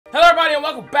everybody, and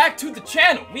welcome back to the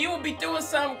channel. We will be doing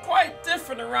something quite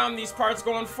different around these parts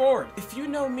going forward. If you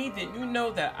know me, then you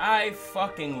know that I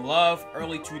fucking love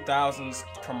early 2000s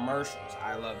commercials.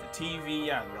 I love the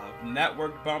TV, I love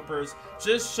network bumpers,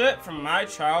 just shit from my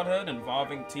childhood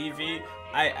involving TV.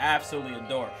 I absolutely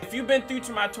adore. If you've been through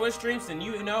to my Twitch streams, then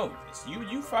you know this. You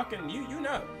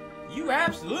know. You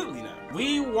absolutely know.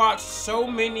 We watched so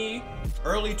many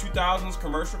early 2000s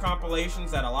commercial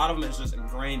compilations that a lot of them is just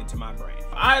ingrained into my brain.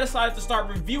 I decided to start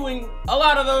reviewing a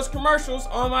lot of those commercials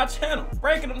on my channel,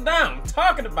 breaking them down,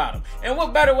 talking about them. And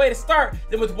what better way to start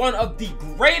than with one of the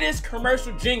greatest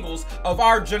commercial jingles of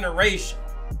our generation.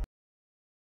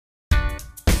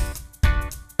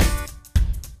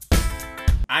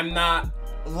 I'm not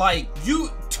like you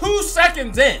 2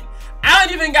 seconds in. I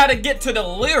don't even gotta get to the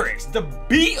lyrics. The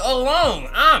beat alone,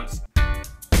 I'm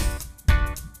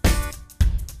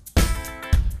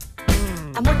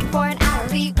working for an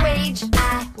hourly wage.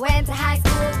 I went to high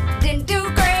school, didn't do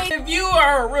great. If you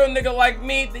are a real nigga like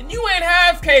me, then you ain't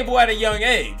have cable at a young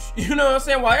age. You know what I'm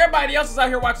saying? While everybody else is out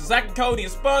here watching Zack and Cody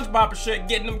and SpongeBob and shit,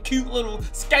 getting them cute little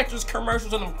Skechers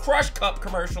commercials and them Crush Cup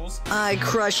commercials. I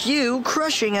crush you,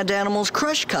 crushing a Danimal's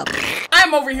Crush Cup.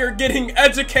 I'm over here getting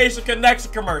Education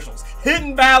Connection commercials,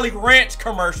 Hidden Valley Ranch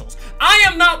commercials. I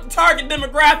am not the target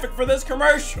demographic for this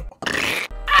commercial.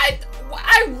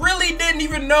 I really didn't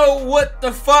even know what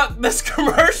the fuck this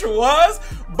commercial was,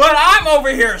 but I'm over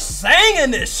here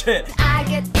singing this shit. I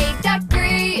get a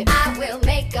degree, I will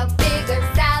make a bigger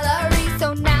salary,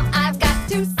 so now I've got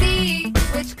to see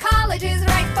which college is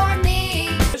right for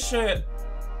me. This shit,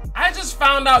 I just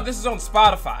found out this is on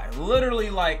Spotify, literally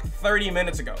like 30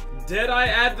 minutes ago. Did I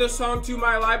add this song to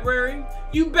my library?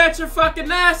 You bet your fucking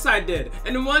ass I did.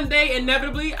 And one day,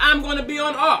 inevitably, I'm gonna be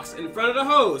on Aux, in front of the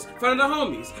hoes, in front of the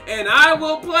homies, and I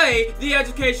will play the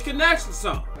Education Connection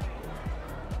song.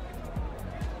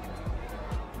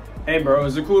 Hey bro,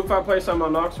 is it cool if I play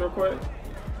something on Aux real quick?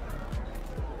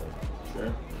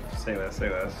 Sure. Say that, say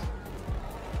that.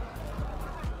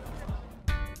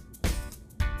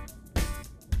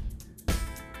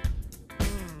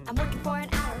 I'm working for an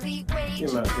hourly wage.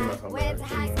 Went to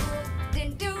high school,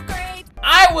 didn't do great.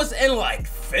 I was in like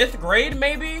 5th grade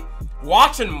maybe,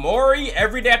 watching Maury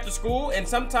every day after school, and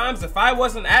sometimes if I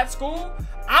wasn't at school,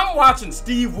 I'm watching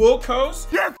Steve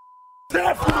Wilkos. Yeah,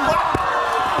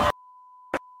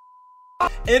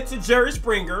 into Jerry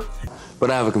Springer.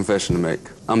 But I have a confession to make.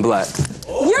 I'm black.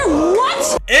 You're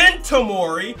what? Into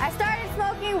Maury. I started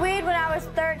smoking weed when I was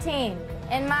 13,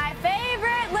 and my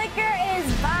favorite liquor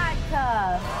is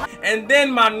vodka. And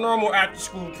then my normal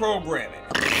after-school programming.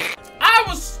 I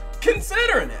was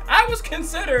considering it. I was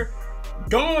considering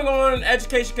going on an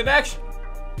Education Connection.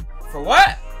 For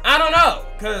what? I don't know,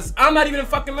 cause I'm not even in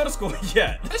fucking middle school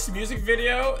yet. This music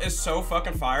video is so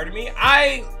fucking fire to me.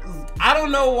 I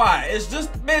don't know why. It's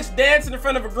just bitch dancing in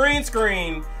front of a green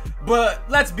screen. But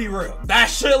let's be real, that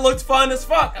shit looks fun as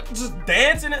fuck. I'm just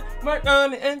dancing it. Work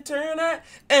on the internet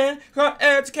and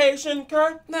Education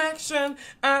Connection.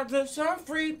 I did some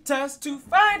free tests to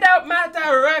find out my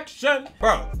direction.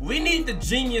 Bro, we need the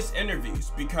genius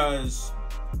interviews because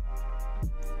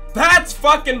that's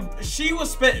fucking, she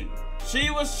was spitting.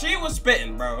 She was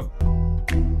spitting, bro.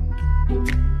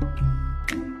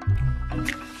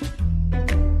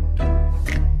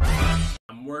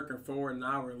 Working for an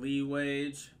hourly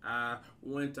wage. I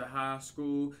went to high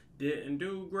school, didn't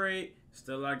do great.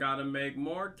 Still, I gotta make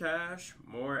more cash.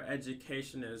 More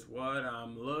education is what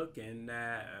I'm looking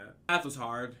at. Math was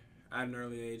hard at an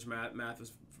early age. Math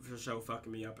was for sure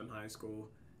fucking me up in high school.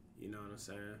 You know what I'm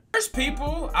saying? There's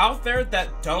people out there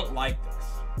that don't like this.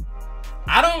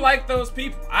 I don't like those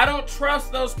people. I don't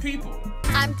trust those people.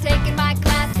 I'm taking my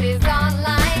classes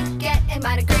online, getting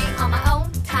my degree on my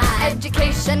own time.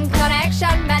 Education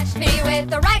Connection matched me with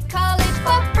the right college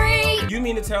for free. You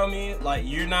mean to tell me like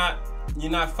you're not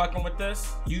fucking with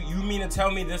this? You mean to tell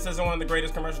me this isn't one of the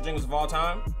greatest commercial jingles of all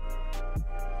time?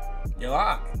 You're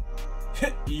lying.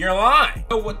 You're lying. I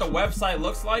don't know what the website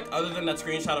looks like other than that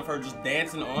screenshot of her just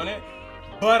dancing on it.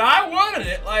 But I wanted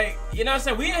it. Like, you know what I'm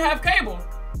saying? We didn't have cable.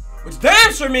 Which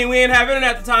damn sure mean we didn't have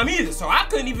internet at the time either, so I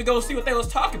couldn't even go see what they was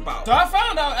talking about. So I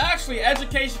found out actually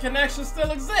Education Connection still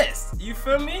exists. You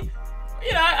feel me?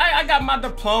 You know, I got my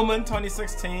diploma in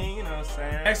 2016, you know what I'm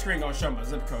saying? Next screen gonna show my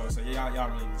zip code, so y'all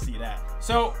don't even see that.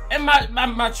 So in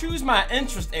my choose my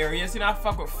interest areas, you know, I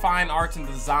fuck with fine arts and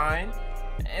design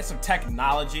and some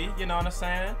technology, you know what I'm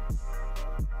saying?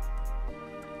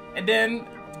 And then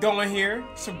going here,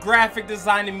 some graphic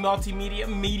design and multimedia,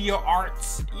 media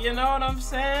arts, you know what I'm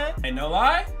saying? Ain't no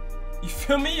lie, you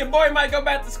feel me? Your boy might go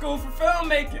back to school for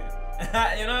filmmaking.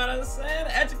 You know what I'm saying?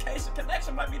 Education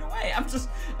connection might be the way. I'm just,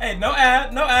 hey, no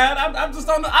ad. I'm just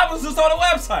on the, I was just on the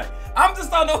website. I'm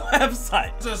just on the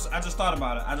website. I just thought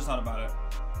about it.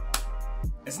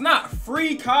 It's not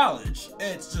free college.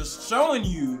 It's just showing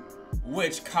you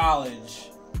which college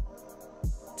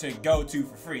to go to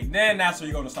for free. Then that's what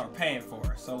you're gonna start paying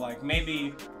for. So like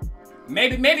maybe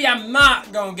I'm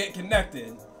not gonna get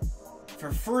connected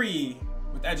for free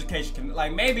with education.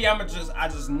 Like maybe I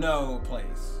just know a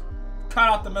place. Cut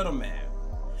out the middleman.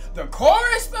 The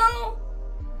chorus though,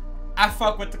 I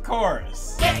fuck with the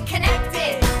chorus. Get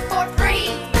connected for free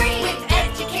with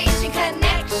Education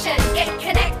Connection. Get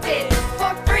connected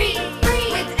for free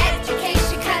with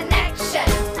Education Connection.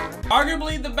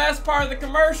 Arguably the best part of the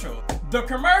commercial. The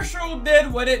commercial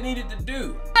did what it needed to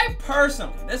do. I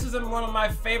personally, this is one of my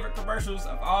favorite commercials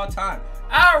of all time.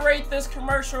 I rate this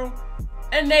commercial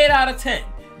an 8 out of 10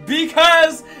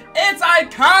 because it's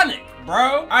iconic,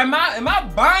 bro. Am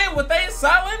I buying what they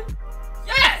selling?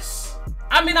 Yes.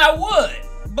 I mean, I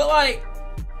would, but like,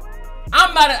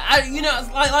 I'm about to, you know,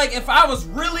 it's like if I was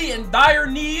really in dire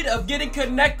need of getting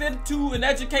connected to an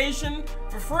education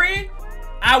for free,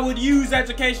 I would use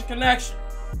Education Connection.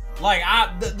 Like,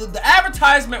 the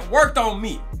advertisement worked on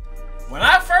me. When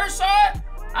I first saw it,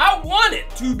 I wanted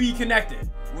to be connected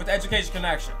with Education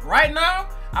Connection. Right now,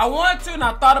 I want to, and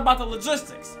I thought about the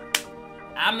logistics.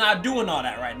 I'm not doing all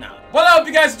that right now. Well, I hope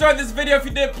you guys enjoyed this video. If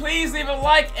you did, please leave a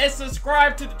like and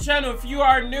subscribe to the channel if you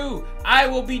are new. I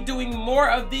will be doing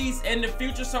more of these in the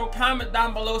future, so comment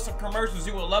down below some commercials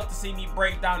you would love to see me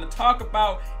break down and talk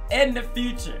about in the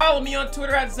future. Follow me on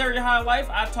Twitter at XThreeee.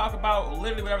 I talk about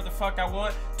literally whatever the fuck I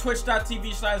want.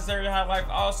 Twitch.tv/XThreeee.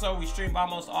 Also, we stream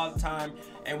almost all the time,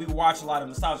 and we watch a lot of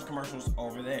nostalgia commercials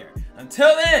over there.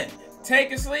 Until then,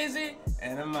 take it sleazy,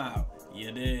 and I'm out.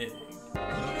 You dig?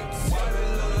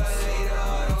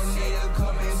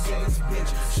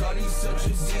 Shawty's such a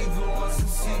diva, wants to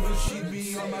see but she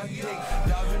be on my dick.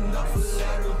 Diving off a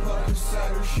ladder, puck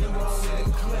beside her, she won't let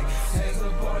it click. Hands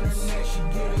up on her neck, she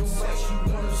get it.